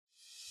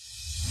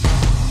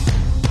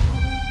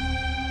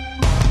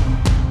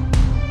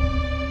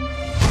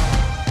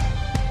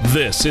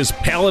This is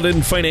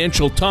Paladin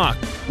Financial Talk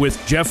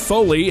with Jeff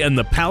Foley and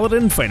the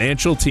Paladin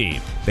Financial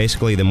team.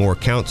 Basically, the more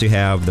accounts you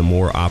have, the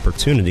more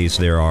opportunities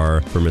there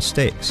are for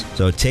mistakes.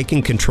 So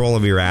taking control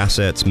of your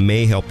assets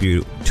may help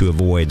you to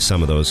avoid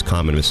some of those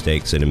common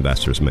mistakes that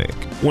investors make.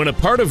 When a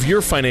part of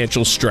your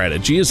financial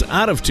strategy is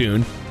out of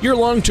tune, your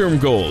long-term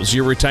goals,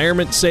 your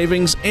retirement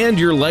savings, and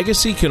your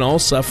legacy can all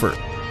suffer.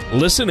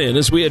 Listen in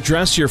as we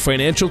address your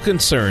financial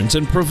concerns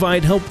and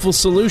provide helpful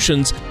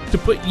solutions to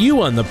put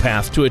you on the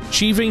path to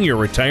achieving your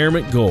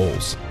retirement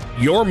goals.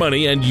 Your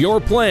money and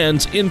your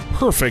plans in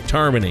perfect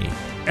harmony.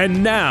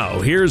 And now,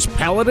 here's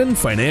Paladin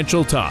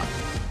Financial Talk.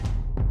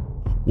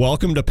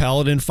 Welcome to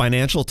Paladin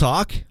Financial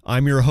Talk.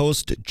 I'm your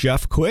host,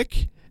 Jeff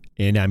Quick,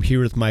 and I'm here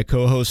with my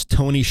co-host,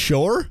 Tony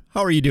Shore.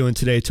 How are you doing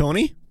today,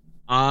 Tony?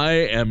 I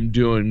am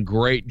doing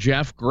great,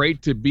 Jeff.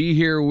 Great to be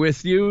here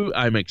with you.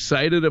 I'm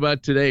excited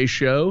about today's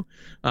show.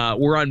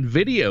 We're on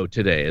video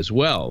today as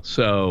well,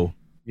 so,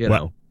 you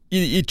know.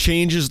 It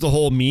changes the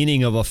whole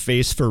meaning of a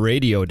face for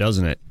radio,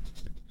 doesn't it?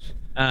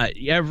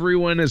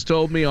 Everyone has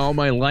told me all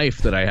my life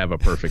that I have a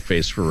perfect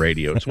face for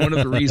radio. It's one of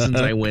the reasons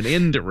I went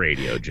into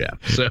radio,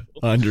 Jeff. So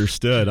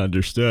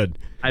Understood.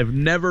 I've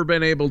never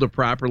been able to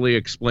properly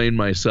explain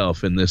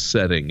myself in this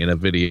setting, in a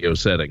video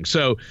setting.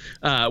 So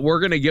we're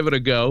going to give it a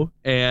go,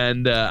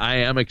 and I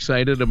am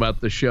excited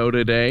about the show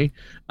today.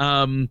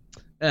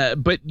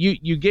 But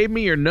you gave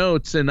me your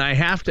notes, and I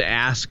have to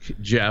ask,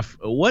 Jeff,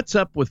 what's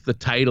up with the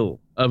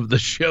title of the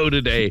show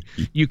today?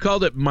 You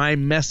called it My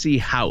Messy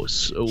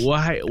House.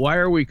 Why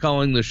are we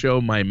calling the show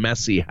My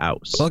Messy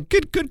House? Well,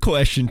 good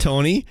question,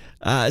 Tony.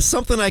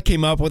 Something I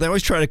came up with. I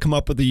always try to come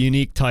up with a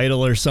unique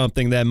title or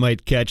something that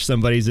might catch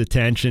somebody's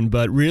attention.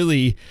 But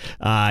really,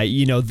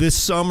 this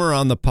summer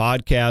on the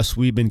podcast,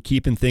 we've been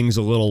keeping things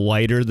a little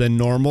lighter than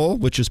normal,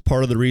 which is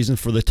part of the reason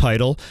for the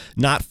title.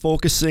 Not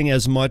focusing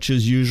as much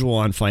as usual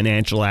on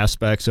financial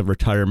aspects of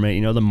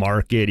retirement, the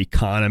market,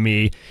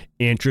 economy,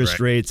 interest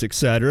rates,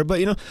 etc.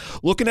 But,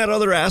 looking at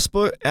other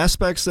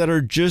aspects that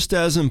are just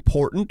as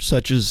important,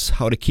 such as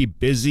how to keep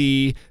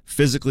busy,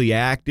 physically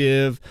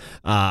active,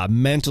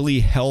 mentally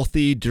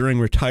healthy during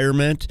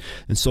retirement.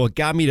 And so it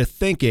got me to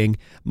thinking,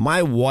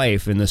 my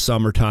wife in the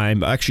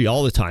summertime, actually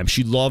all the time,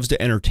 she loves to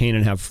entertain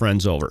and have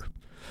friends over.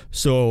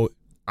 So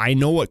I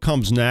know what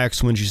comes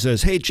next when she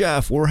says, hey,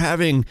 Jeff, we're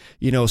having,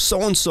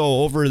 so-and-so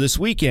over this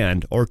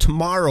weekend or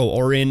tomorrow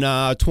or in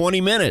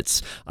 20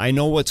 minutes. I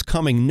know what's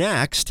coming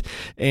next.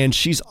 And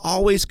she's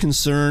always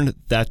concerned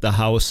that the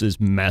house is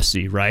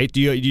messy, right?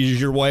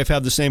 Does your wife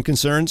have the same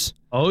concerns?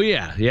 Oh,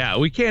 yeah. Yeah.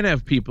 We can't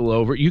have people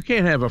over. You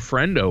can't have a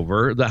friend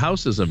over. The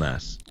house is a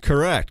mess.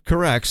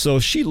 Correct. So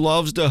she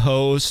loves to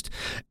host.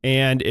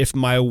 And if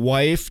my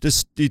wife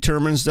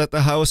determines that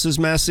the house is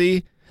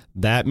messy,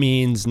 that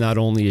means not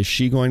only is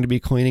she going to be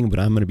cleaning, but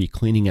I'm going to be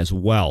cleaning as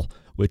well,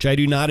 which I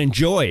do not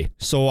enjoy.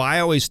 So I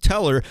always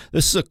tell her,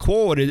 this is a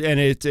quote, and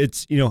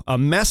it's a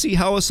messy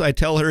house, I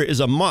tell her, is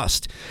a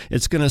must.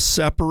 It's going to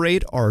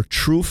separate our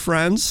true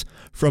friends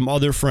from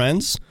other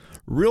friends.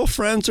 Real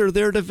friends are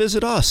there to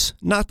visit us,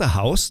 not the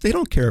house. They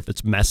don't care if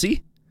it's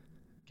messy.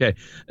 Okay.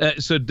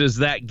 So does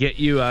that get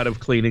you out of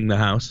cleaning the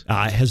house?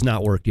 It has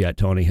not worked yet,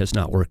 Tony. Has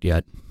not worked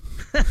yet.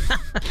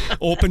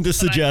 Open to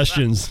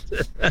suggestions.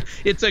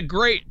 It's a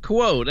great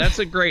quote. That's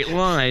a great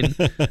line.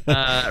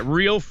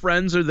 Real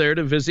friends are there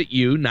to visit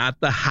you, not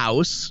the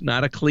house,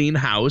 not a clean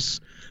house.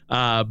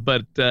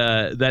 But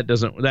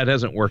that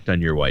hasn't worked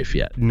on your wife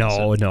yet.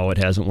 No, it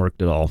hasn't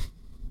worked at all.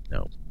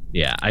 No.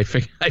 Yeah, I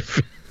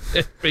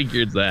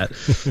figured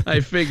that. I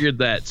figured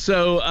that.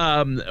 So,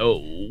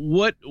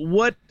 what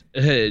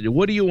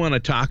do you want to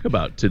talk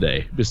about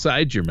today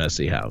besides your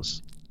messy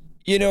house?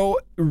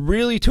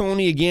 Really,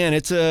 Tony, again,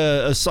 it's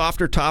a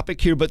softer topic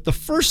here, but the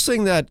first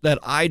thing that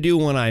I do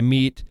when I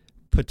meet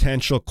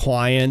potential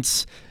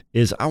clients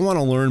is I want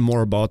to learn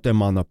more about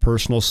them on the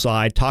personal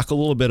side, talk a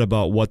little bit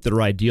about what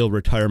their ideal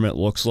retirement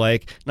looks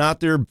like, not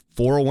their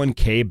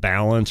 401k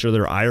balance or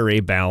their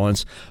IRA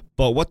balance,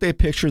 but what they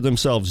picture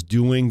themselves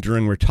doing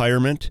during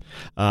retirement.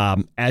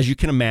 As you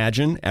can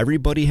imagine,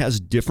 everybody has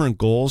different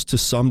goals to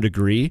some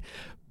degree,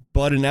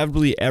 but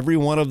inevitably every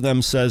one of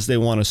them says they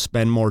want to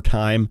spend more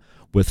time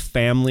with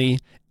family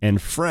and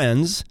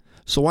friends.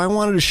 So I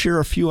wanted to share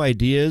a few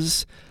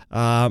ideas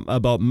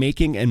about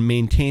making and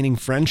maintaining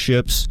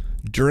friendships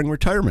during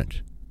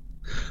retirement.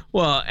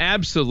 Well,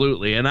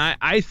 absolutely. And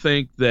I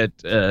think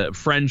that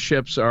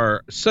friendships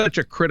are such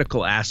a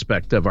critical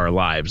aspect of our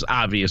lives,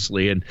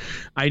 obviously. And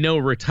I know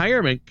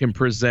retirement can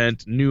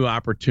present new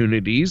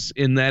opportunities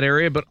in that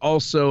area, but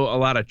also a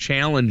lot of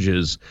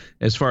challenges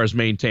as far as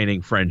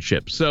maintaining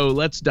friendships. So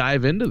let's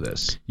dive into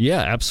this.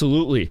 Yeah,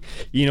 absolutely.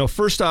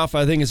 First off,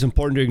 I think it's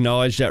important to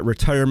acknowledge that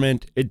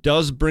retirement, it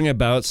does bring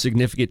about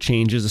significant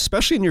changes,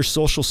 especially in your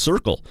social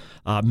circle.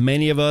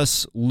 Many of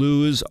us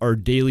lose our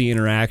daily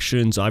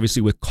interactions,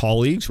 obviously with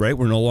colleagues, right?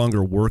 We're no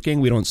longer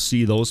working. We don't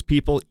see those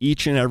people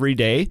each and every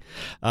day.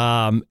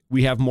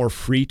 We have more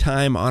free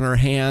time on our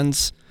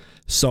hands.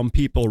 Some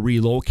people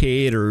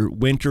relocate or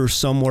winter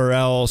somewhere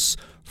else.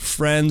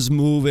 friends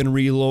move and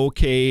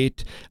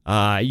relocate.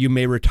 You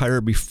may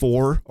retire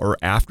before or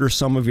after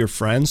some of your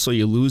friends, so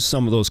you lose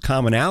some of those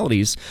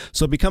commonalities.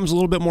 So it becomes a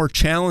little bit more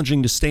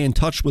challenging to stay in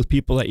touch with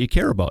people that you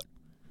care about.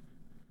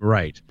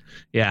 Right.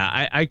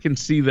 Yeah, I can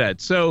see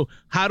that. So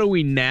how do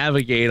we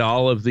navigate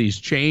all of these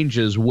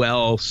changes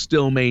while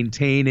still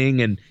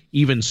maintaining and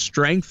even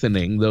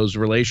strengthening those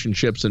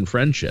relationships and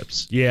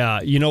friendships? Yeah,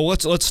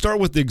 let's start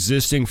with the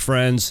existing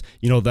friends,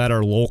 that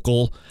are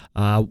local.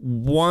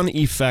 One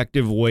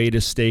effective way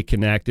to stay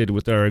connected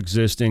with our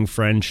existing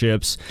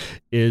friendships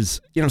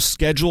is,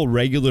 schedule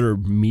regular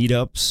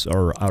meetups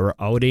or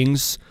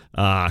outings,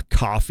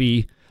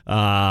 coffee,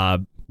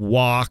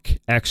 walk,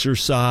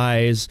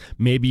 exercise.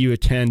 Maybe you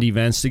attend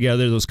events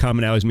together. Those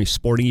commonalities may be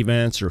sporting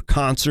events or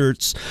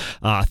concerts,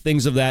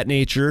 things of that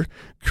nature.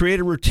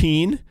 Create a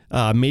routine,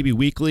 maybe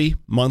weekly,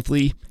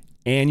 monthly,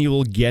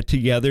 annual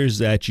get-togethers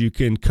that you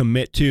can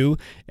commit to,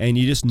 and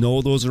you just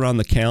know those are on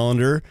the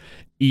calendar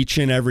each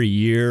and every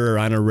year or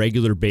on a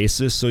regular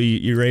basis, so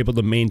you're able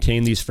to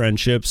maintain these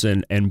friendships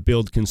and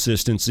build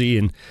consistency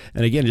and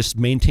again, just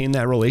maintain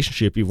that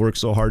relationship you've worked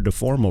so hard to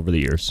form over the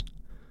years.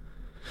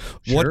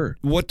 Sure.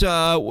 What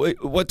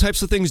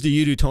types of things do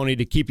you do, Tony,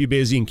 to keep you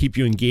busy and keep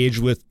you engaged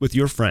with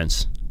your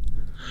friends?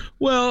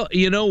 Well,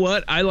 you know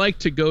what? I like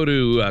to go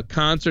to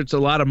concerts. A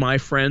lot of my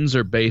friends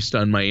are based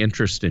on my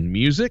interest in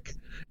music.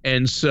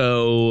 And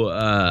so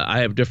I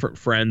have different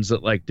friends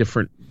that like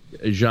different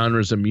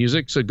genres of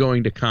music. So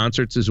going to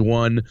concerts is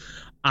one.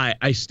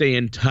 I stay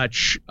in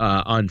touch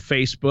on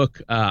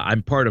Facebook.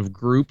 I'm part of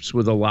groups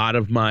with a lot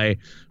of my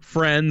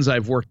friends.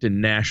 I've worked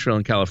in Nashville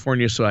and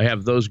California, so I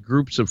have those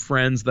groups of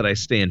friends that I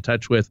stay in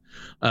touch with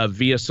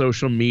via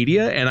social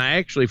media, and I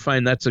actually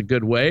find that's a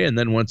good way. And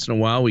then once in a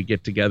while, we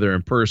get together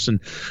in person.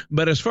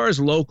 But as far as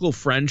local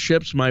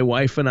friendships, my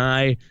wife and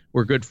I,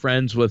 we're good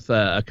friends with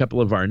a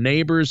couple of our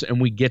neighbors, and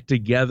we get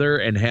together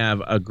and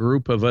have a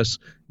group of us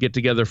get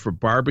together for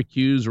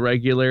barbecues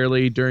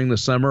regularly during the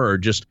summer, or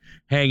just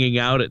hanging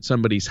out at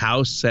somebody's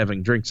house,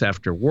 having drinks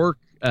after work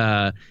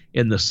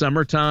in the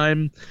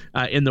summertime.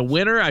 In the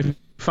winter, I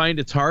find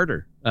it's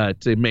harder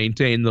to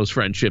maintain those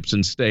friendships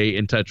and stay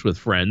in touch with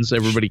friends.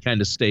 Everybody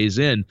kind of stays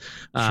in.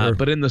 Sure.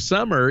 But in the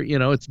summer,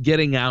 it's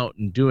getting out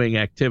and doing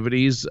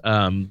activities,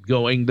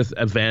 going to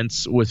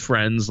events with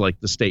friends like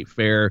the state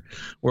fair.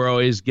 We're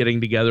always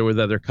getting together with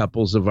other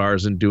couples of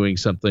ours and doing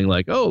something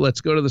like, oh, let's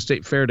go to the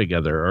state fair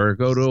together, or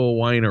go to a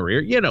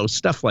winery, or,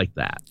 stuff like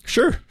that.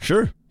 Sure.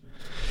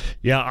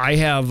 Yeah, I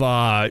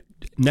have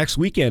next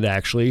weekend,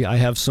 actually, I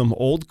have some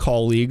old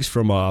colleagues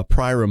from a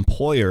prior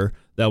employer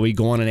that we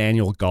go on an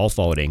annual golf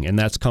outing, and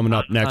that's coming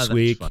up next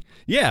week. Fun.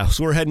 Yeah,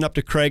 so we're heading up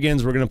to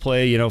Craigins. We're going to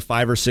play,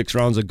 5 or 6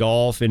 rounds of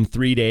golf in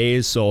 3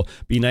 days, so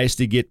be nice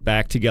to get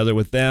back together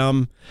with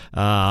them.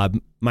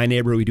 My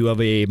neighbor, we do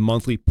have a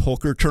monthly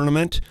poker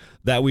tournament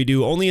that we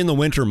do only in the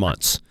winter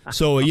months.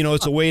 So,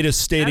 it's a way to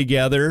stay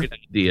together. Good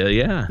idea,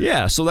 yeah.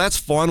 Yeah, so that's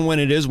fun when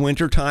it is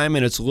wintertime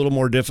and it's a little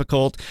more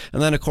difficult.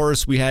 And then, of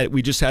course, we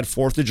just had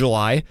 4th of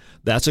July.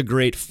 That's a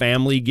great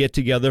family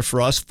get-together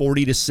for us.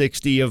 40 to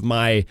 60 of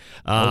my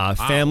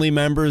family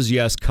members,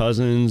 yes,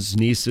 cousins,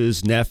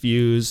 nieces,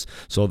 nephews.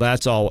 So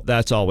that's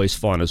always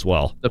fun as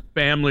well. The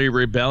family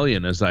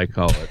rebellion, as I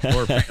call it,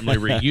 or family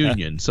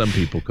reunion, some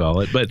people call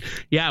it. But,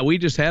 yeah, we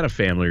just had a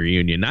family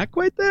reunion. Not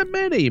quite that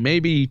many,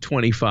 maybe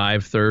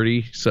 25,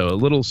 30, so a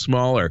little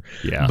smaller.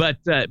 Yeah.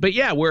 But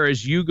yeah,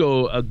 whereas you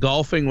go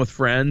golfing with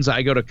friends,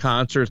 I go to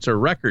concerts or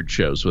record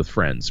shows with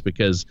friends,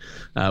 because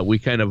we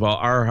kind of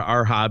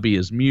our hobby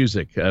is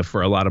music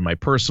for a lot of my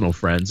personal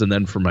friends, and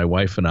then for my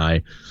wife and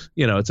I,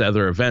 it's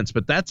other events.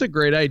 But that's a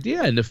great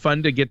idea, and it's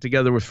fun to get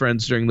together with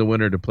friends during the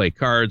winter to play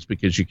cards,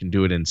 because you can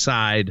do it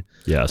inside.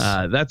 Yes,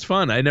 that's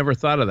fun. I never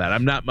thought of that.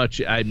 I'm not much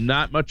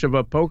of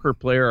a poker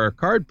player or a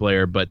card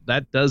player, but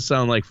that does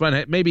sound like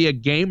fun. Maybe a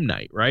game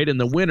night, right? In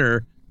the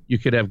winter, you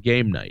could have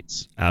game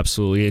nights.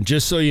 Absolutely. And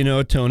just so you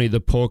know, Tony,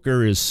 the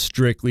poker is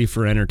strictly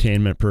for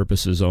entertainment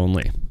purposes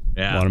only.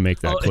 Yeah. I want to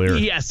make that clear.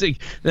 Yes.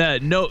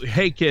 No.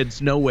 Hey,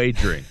 kids, no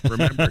wagering.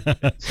 Remember,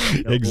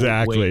 kids, no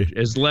exactly.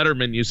 As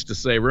Letterman used to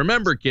say,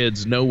 remember,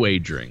 kids, no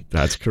wagering.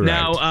 That's correct.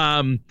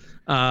 Now,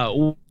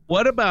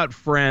 what about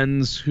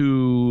friends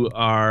who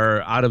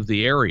are out of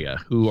the area,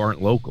 who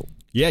aren't local?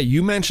 Yeah,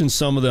 you mentioned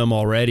some of them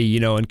already,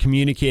 and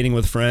communicating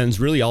with friends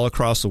really all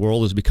across the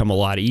world has become a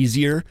lot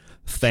easier.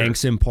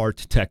 Thanks in part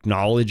to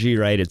technology,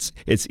 right?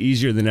 It's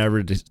easier than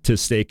ever to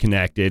stay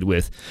connected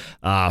with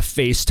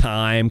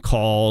FaceTime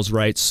calls,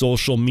 right?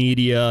 Social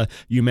media.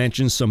 You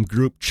mentioned some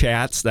group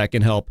chats that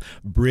can help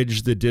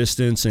bridge the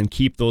distance and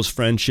keep those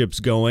friendships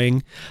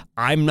going.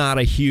 I'm not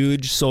a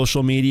huge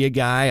social media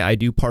guy. I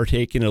do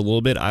partake in it a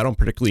little bit. I don't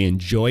particularly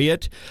enjoy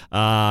it.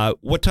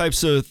 What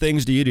types of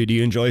things do you do? Do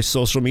you enjoy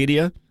social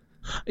media?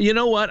 You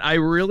know what? I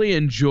really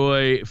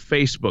enjoy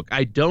Facebook.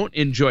 I don't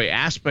enjoy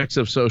aspects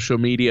of social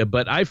media,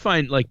 but I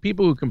find like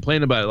people who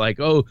complain about it,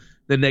 like, oh,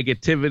 the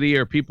negativity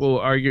or people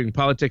arguing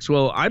politics.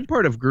 Well, I'm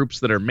part of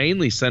groups that are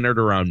mainly centered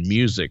around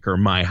music or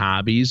my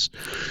hobbies.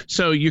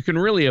 So you can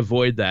really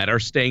avoid that, or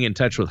staying in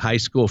touch with high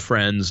school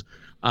friends.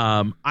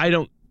 I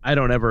don't I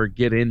don't ever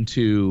get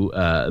into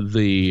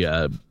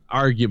the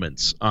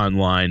arguments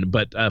online,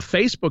 but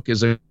Facebook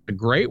is a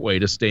great way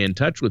to stay in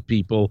touch with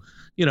people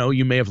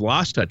you may have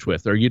lost touch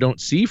with or you don't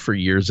see for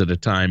years at a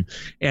time.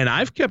 And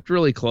I've kept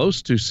really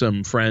close to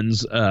some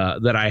friends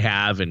that I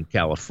have in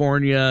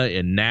California,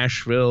 in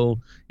Nashville,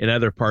 in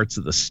other parts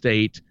of the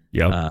state.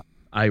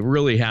 I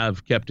really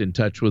have kept in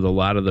touch with a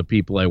lot of the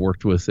people I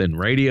worked with in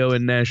radio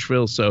in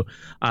Nashville. So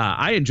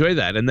I enjoy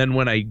that. And then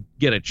when I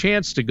get a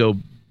chance to go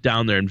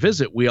down there and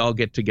visit, we all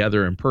get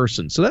together in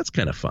person. So that's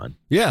kind of fun.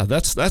 Yeah,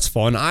 that's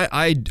fun.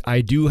 I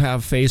do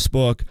have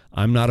Facebook.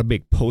 I'm not a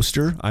big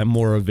poster. I'm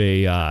more of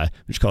a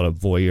what's called a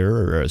voyeur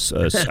or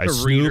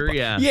a reader.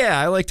 Yeah,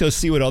 I like to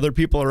see what other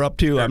people are up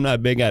to. Sure. I'm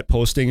not big at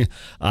posting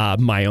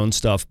my own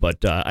stuff,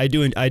 but I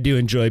do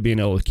enjoy being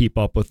able to keep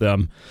up with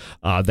them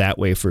that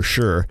way for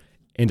sure.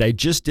 And I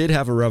just did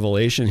have a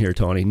revelation here,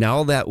 Tony.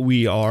 Now that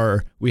we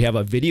have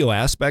a video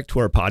aspect to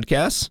our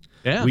podcasts,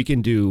 we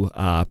can do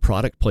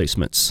product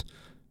placements,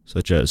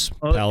 such as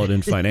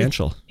Paladin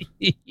Financial.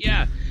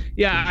 Yeah.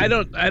 I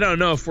don't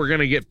know if we're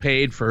gonna get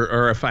paid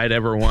or if I'd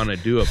ever want to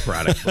do a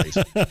product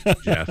placement,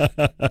 Jeff.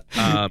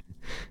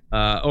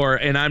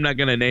 And I'm not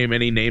gonna name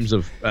any names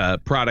of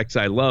products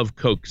I love.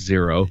 Coke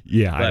Zero.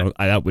 Yeah,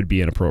 that would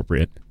be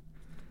inappropriate.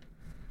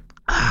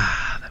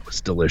 That was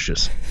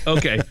delicious.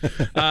 Okay.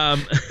 Now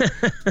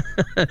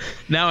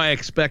I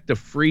expect a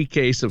free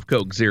case of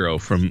Coke Zero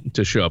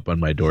to show up on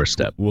my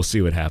doorstep. We'll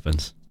see what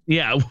happens.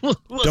 Yeah,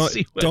 we'll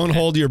see. Don't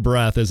hold your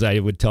breath, as I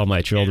would tell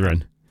my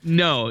children.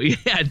 No,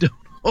 don't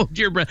hold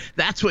your breath.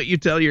 That's what you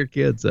tell your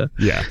kids.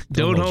 Yeah.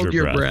 Don't hold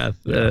your breath.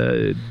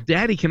 Yeah.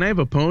 Daddy, can I have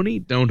a pony?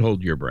 Don't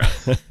hold your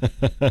breath.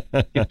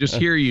 I can just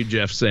hear you,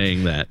 Jeff,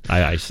 saying that.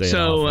 I say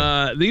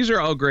so. These are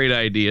all great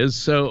ideas.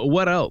 So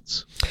what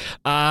else?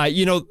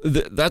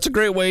 That's a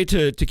great way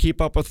to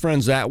keep up with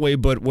friends that way.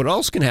 But what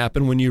else can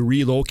happen when you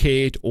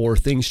relocate or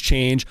things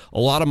change? A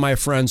lot of my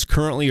friends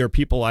currently, or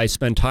people I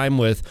spend time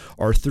with,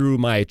 are through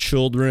my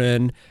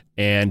children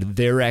and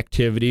their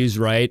activities,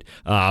 right?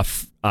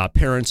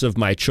 Parents of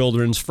my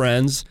children's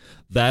friends.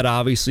 That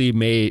obviously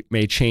may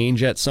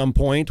change at some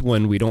point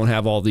when we don't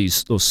have all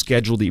those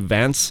scheduled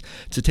events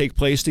to take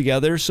place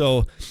together.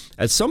 So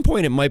at some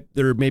point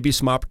there may be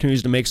some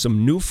opportunities to make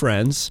some new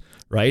friends,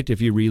 right? If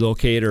you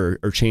relocate or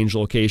change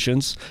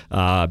locations,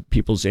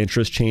 people's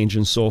interests change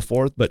and so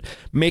forth. But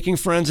making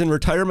friends in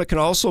retirement can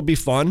also be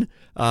fun.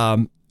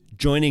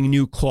 Joining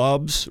new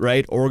clubs,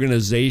 right?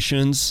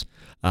 Organizations.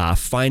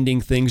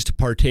 Finding things to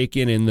partake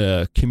in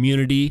the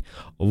community.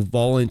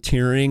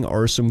 Volunteering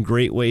are some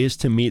great ways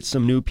to meet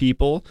some new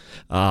people.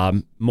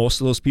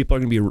 Most of those people are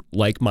going to be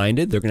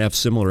like-minded. They're going to have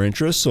similar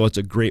interests, so it's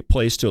a great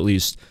place to at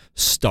least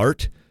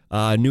start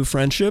new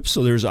friendships.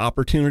 So there's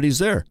opportunities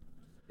there.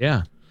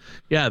 Yeah,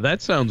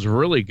 that sounds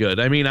really good.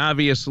 I mean,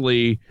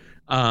 obviously,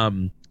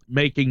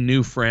 making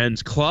new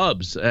friends,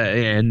 clubs,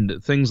 and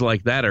things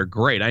like that are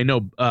great. I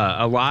know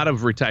a lot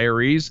of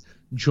retirees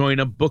join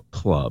a book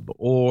club,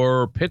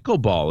 or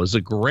pickleball is a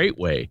great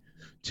way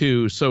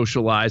to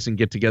socialize and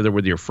get together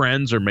with your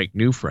friends or make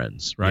new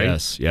friends,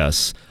 right?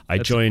 Yes. I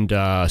joined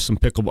a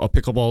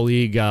pickleball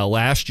league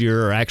last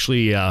year, or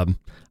actually I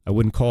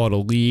wouldn't call it a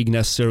league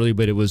necessarily,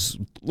 but it was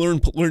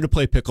learn to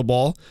play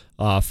pickleball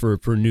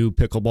for new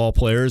pickleball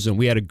players, and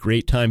we had a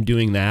great time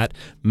doing that.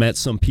 Met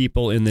some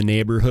people in the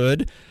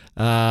neighborhood.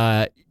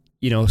 So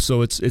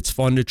it's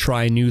fun to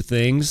try new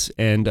things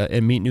and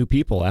meet new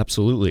people.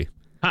 Absolutely.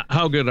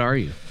 How good are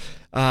you?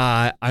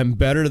 I'm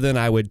better than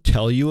I would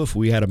tell you if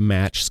we had a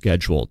match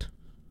scheduled.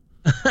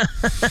 I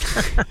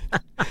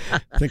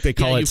think they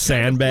call it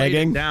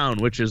sandbagging. Down,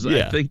 which is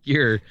I think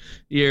you're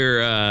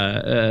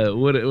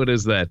what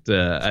is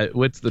that?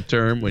 What's the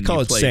term when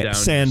you play down?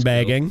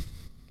 Sandbagging.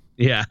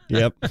 Yeah.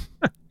 Yep.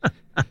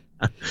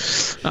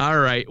 All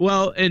right.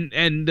 Well,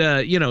 and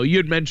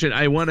you'd mentioned,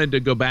 I wanted to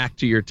go back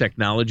to your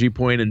technology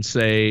point and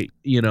say,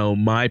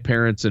 my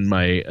parents and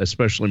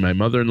especially my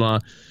mother-in-law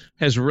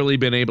has really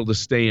been able to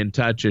stay in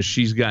touch as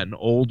she's gotten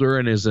older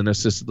and is in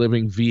assisted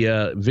living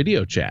via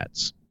video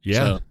chats.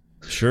 Yeah,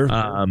 so, sure.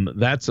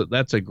 That's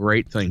a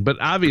great thing. But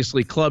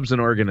obviously clubs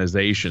and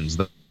organizations,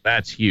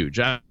 that's huge.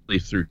 Obviously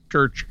through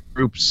church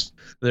groups,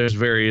 there's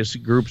various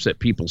groups at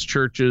people's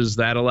churches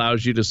that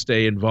allows you to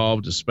stay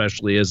involved,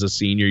 especially as a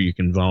senior. You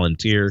can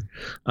volunteer.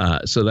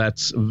 So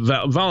that's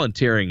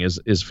volunteering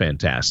is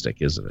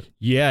fantastic, isn't it?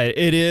 Yeah,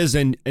 it is.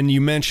 And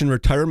you mentioned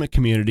retirement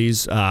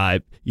communities.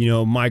 My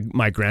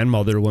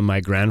grandmother, when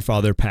my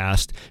grandfather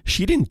passed,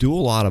 she didn't do a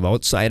lot of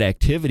outside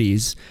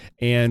activities.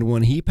 And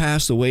when he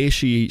passed away,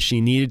 she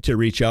needed to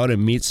reach out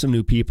and meet some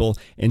new people.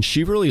 And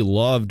she really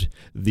loved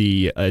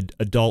the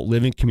adult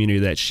living community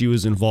that she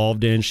was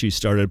involved in. She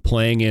started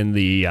playing in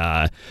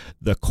the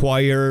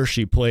choir.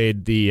 She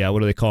played the what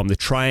do they call them? The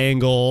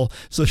triangle.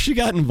 So she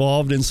got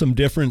involved in some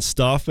different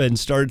stuff and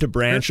started to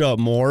branch out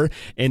more.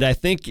 And I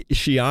think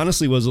she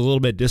honestly was a little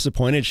bit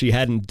disappointed she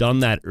hadn't done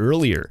that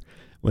earlier,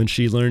 when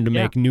she learned to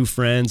make new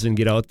friends and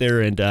get out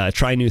there and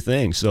try new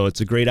things. So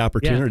it's a great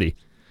opportunity.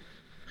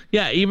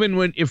 Yeah,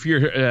 even if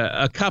you're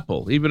a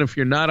couple, even if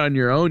you're not on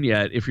your own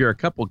yet, if you're a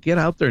couple, get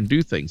out there and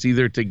do things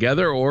either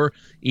together or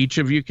each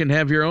of you can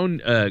have your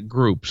own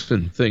groups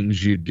and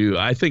things you do.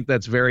 I think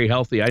that's very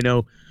healthy. I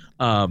know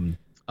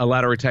a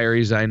lot of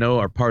retirees I know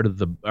are part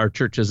of our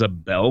church as a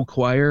bell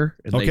choir,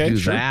 and they do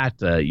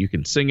that. You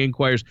can sing in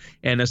choirs,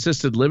 and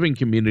assisted living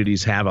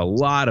communities have a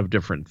lot of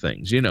different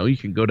things. You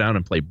can go down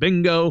and play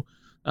bingo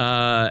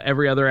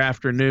every other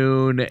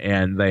afternoon,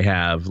 and they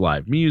have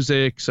live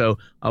music. So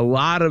a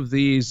lot of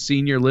these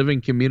senior living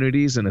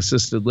communities and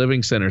assisted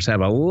living centers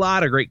have a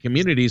lot of great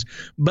communities,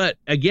 but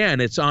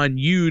again, it's on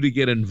you to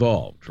get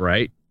involved,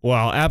 right?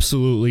 Well,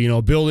 absolutely.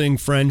 Building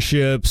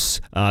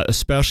friendships,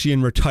 especially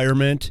in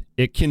retirement,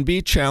 it can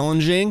be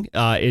challenging.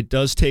 It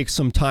does take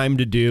some time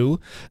to do.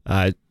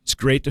 It's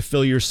great to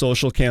fill your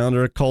social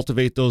calendar,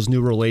 cultivate those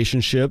new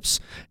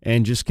relationships,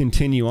 and just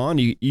continue on.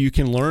 You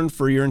can learn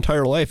for your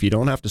entire life. You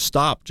don't have to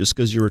stop just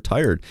because you're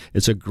retired.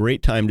 It's a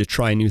great time to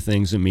try new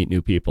things and meet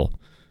new people.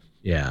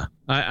 Yeah,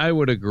 I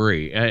would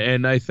agree.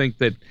 And I think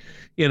that,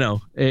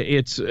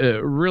 it's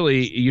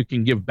really, you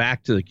can give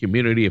back to the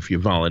community if you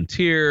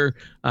volunteer.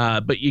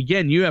 But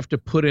again, you have to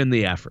put in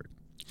the effort,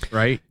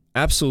 right?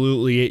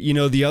 Absolutely.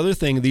 The other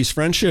thing, these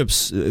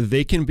friendships,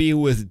 they can be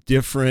with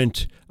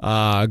different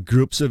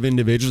groups of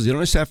individuals. You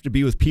don't just have to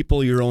be with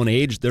people your own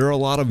age. There are a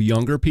lot of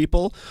younger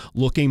people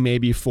looking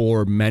maybe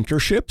for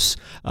mentorships.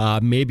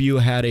 Maybe you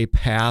had a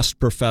past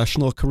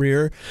professional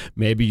career.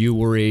 Maybe you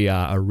were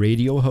a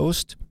radio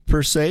host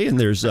per se, and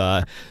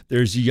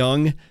there's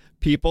young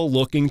people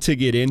looking to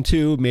get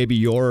into maybe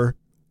your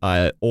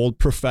old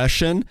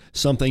profession,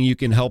 something you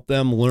can help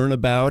them learn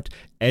about,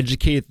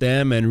 educate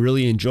them, and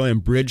really enjoy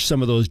and bridge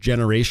some of those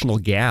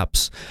generational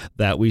gaps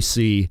that we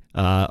see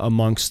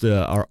amongst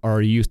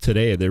our youth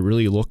today. They're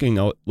really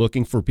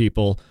looking for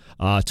people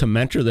to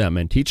mentor them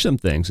and teach them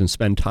things and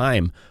spend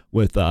time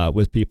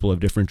with people of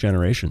different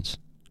generations.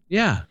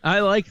 Yeah,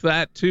 I like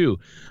that too.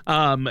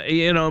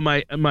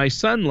 My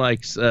son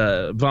likes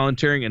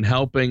volunteering and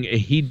helping.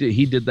 He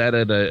did that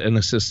at an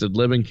assisted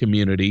living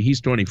community.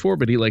 He's 24,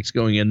 but he likes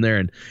going in there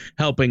and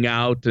helping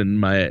out.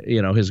 And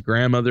his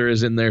grandmother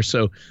is in there,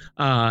 so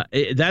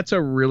that's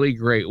a really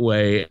great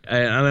way.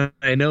 And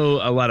I know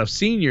a lot of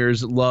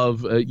seniors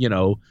love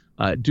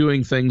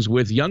doing things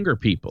with younger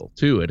people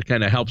too. It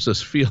kind of helps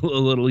us feel a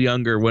little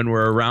younger when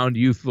we're around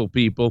youthful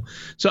people.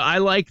 So I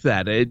like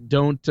that.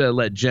 Don't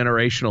let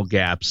generational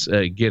gaps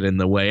get in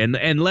the way.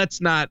 And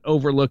let's not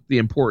overlook the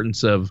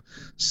importance of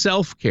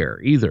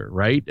self-care either,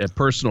 right?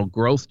 Personal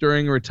growth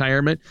during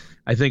retirement.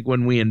 I think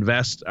when we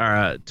invest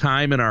our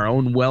time in our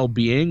own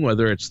well-being,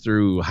 whether it's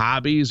through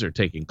hobbies or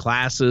taking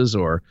classes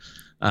or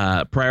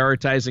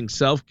prioritizing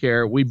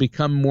self-care, we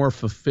become more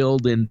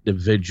fulfilled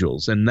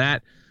individuals. And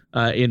that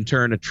in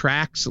turn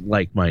attracts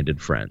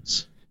like-minded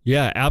friends.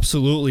 Yeah,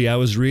 absolutely. I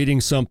was reading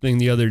something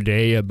the other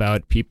day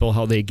about people,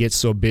 how they get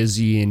so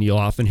busy, and you'll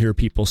often hear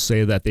people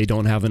say that they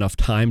don't have enough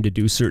time to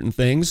do certain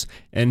things.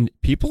 And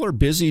people are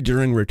busy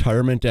during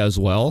retirement as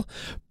well,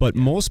 but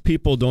most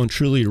people don't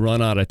truly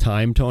run out of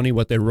time, Tony.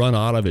 What they run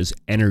out of is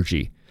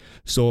energy.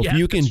 So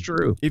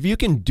if you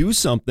can do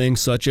something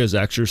such as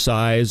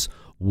exercise,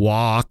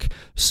 walk,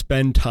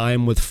 spend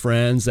time with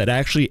friends that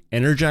actually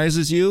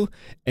energizes you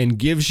and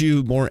gives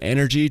you more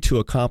energy to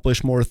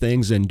accomplish more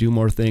things and do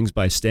more things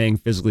by staying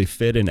physically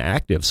fit and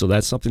active. So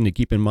that's something to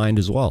keep in mind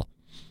as well.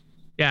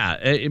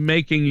 Yeah,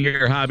 making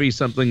your hobby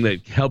something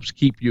that helps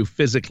keep you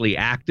physically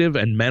active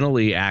and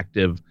mentally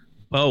active,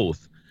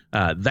 both.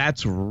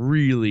 That's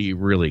really,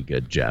 really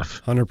good, Jeff.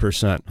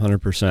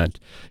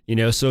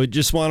 100%. So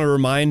just want to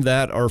remind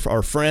that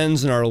our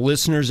friends and our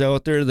listeners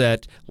out there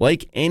that,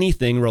 like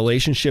anything,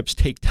 relationships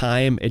take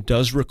time. It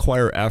does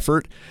require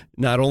effort,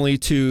 not only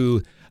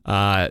to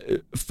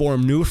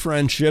form new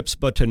friendships,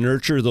 but to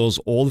nurture those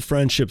old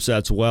friendships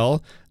as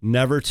well.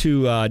 Never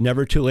too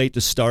late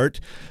to start.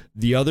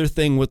 The other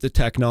thing with the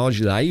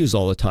technology that I use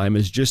all the time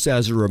is just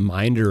as a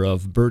reminder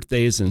of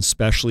birthdays and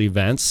special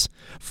events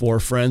for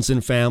friends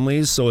and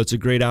families. So it's a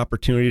great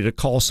opportunity to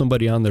call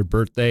somebody on their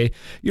birthday.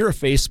 You're a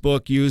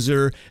Facebook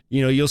user,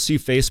 you'll see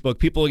Facebook.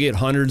 People get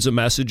hundreds of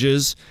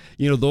messages.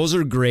 Those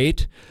are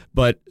great,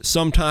 but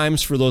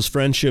sometimes for those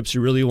friendships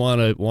you really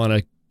want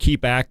to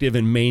keep active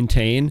and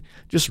maintain,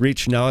 just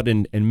reaching out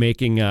and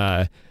making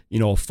a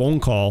phone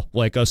call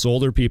like us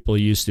older people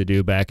used to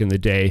do back in the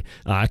day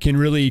can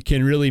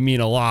really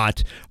mean a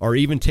lot. Or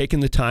even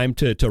taking the time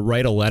to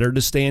write a letter to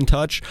stay in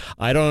touch.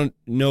 I don't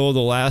know the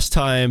last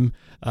time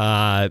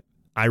I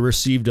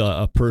received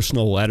a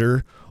personal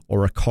letter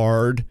or a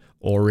card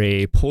or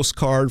a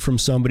postcard from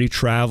somebody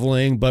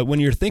traveling. But when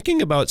you're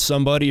thinking about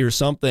somebody or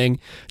something,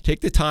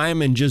 take the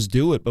time and just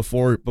do it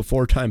before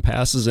time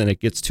passes and it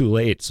gets too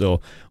late.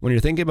 So when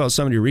you're thinking about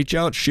somebody, reach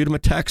out, shoot them a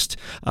text,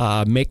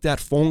 make that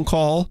phone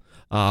call,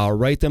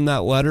 write them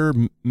that letter,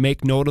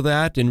 make note of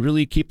that, and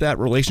really keep that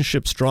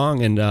relationship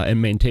strong and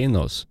maintain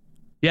those.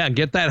 Yeah,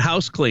 get that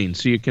house clean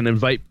so you can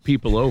invite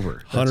people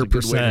over. That's 100%. A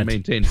good way to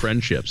maintain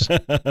friendships.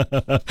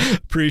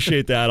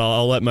 Appreciate that.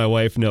 I'll let my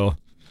wife know.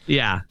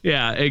 Yeah,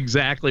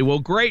 exactly. Well,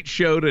 great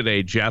show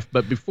today, Jeff.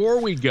 But before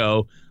we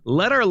go,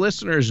 let our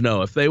listeners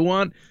know if they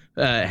want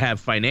have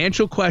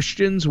financial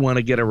questions, want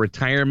to get a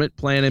retirement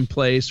plan in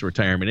place,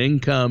 retirement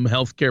income,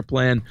 healthcare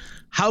plan.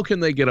 How can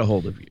they get a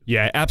hold of you?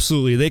 Yeah,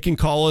 absolutely. They can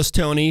call us,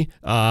 Tony,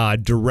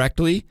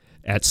 directly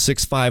at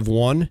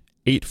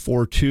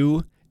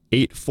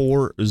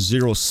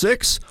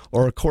 651-842-8406,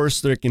 or of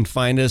course they can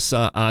find us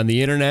on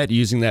the internet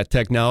using that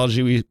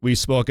technology we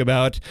spoke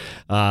about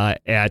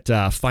at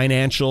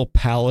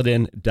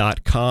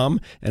financialpaladin.com,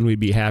 and we'd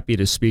be happy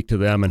to speak to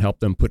them and help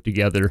them put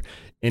together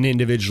an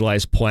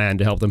individualized plan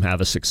to help them have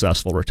a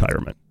successful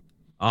retirement.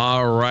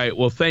 All right.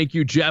 Well, thank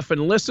you, Jeff.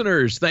 And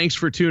listeners, thanks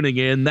for tuning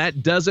in.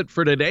 That does it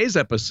for today's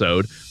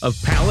episode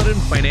of Paladin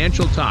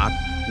Financial Talk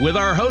with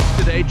our host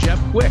today,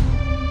 Jeff Quick.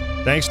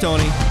 Thanks,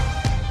 Tony.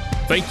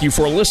 Thank you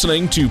for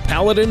listening to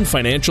Paladin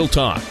Financial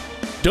Talk.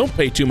 Don't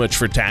pay too much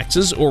for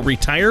taxes or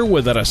retire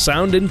without a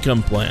sound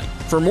income plan.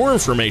 For more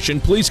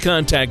information, please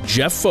contact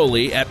Jeff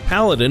Foley at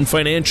Paladin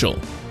Financial.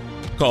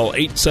 Call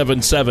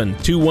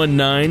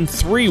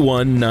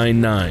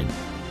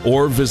 877-219-3199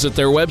 or visit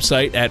their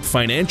website at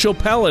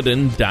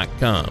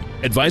financialpaladin.com.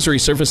 Advisory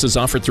services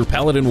offered through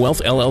Paladin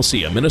Wealth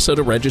LLC, a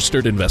Minnesota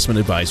registered investment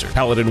advisor.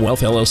 Paladin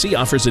Wealth LLC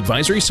offers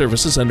advisory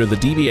services under the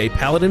DBA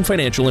Paladin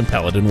Financial and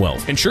Paladin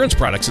Wealth. Insurance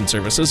products and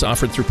services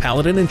offered through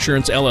Paladin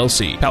Insurance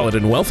LLC.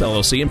 Paladin Wealth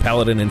LLC and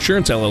Paladin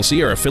Insurance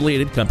LLC are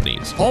affiliated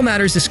companies. All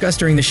matters discussed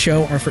during the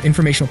show are for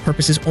informational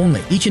purposes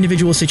only. Each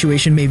individual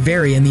situation may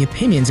vary, and the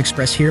opinions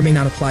expressed here may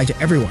not apply to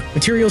everyone.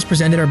 Materials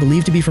presented are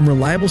believed to be from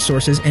reliable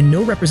sources, and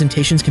no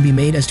representations can be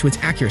made as to its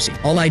accuracy.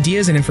 All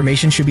ideas and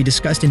information should be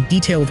discussed in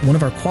detail with one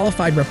of our qualified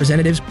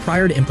representatives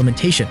prior to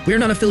implementation. We are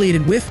not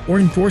affiliated with or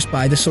endorsed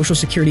by the Social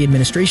Security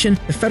Administration,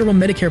 the Federal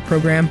Medicare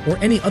Program, or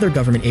any other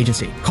government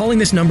agency. Calling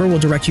this number will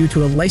direct you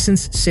to a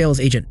licensed sales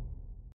agent.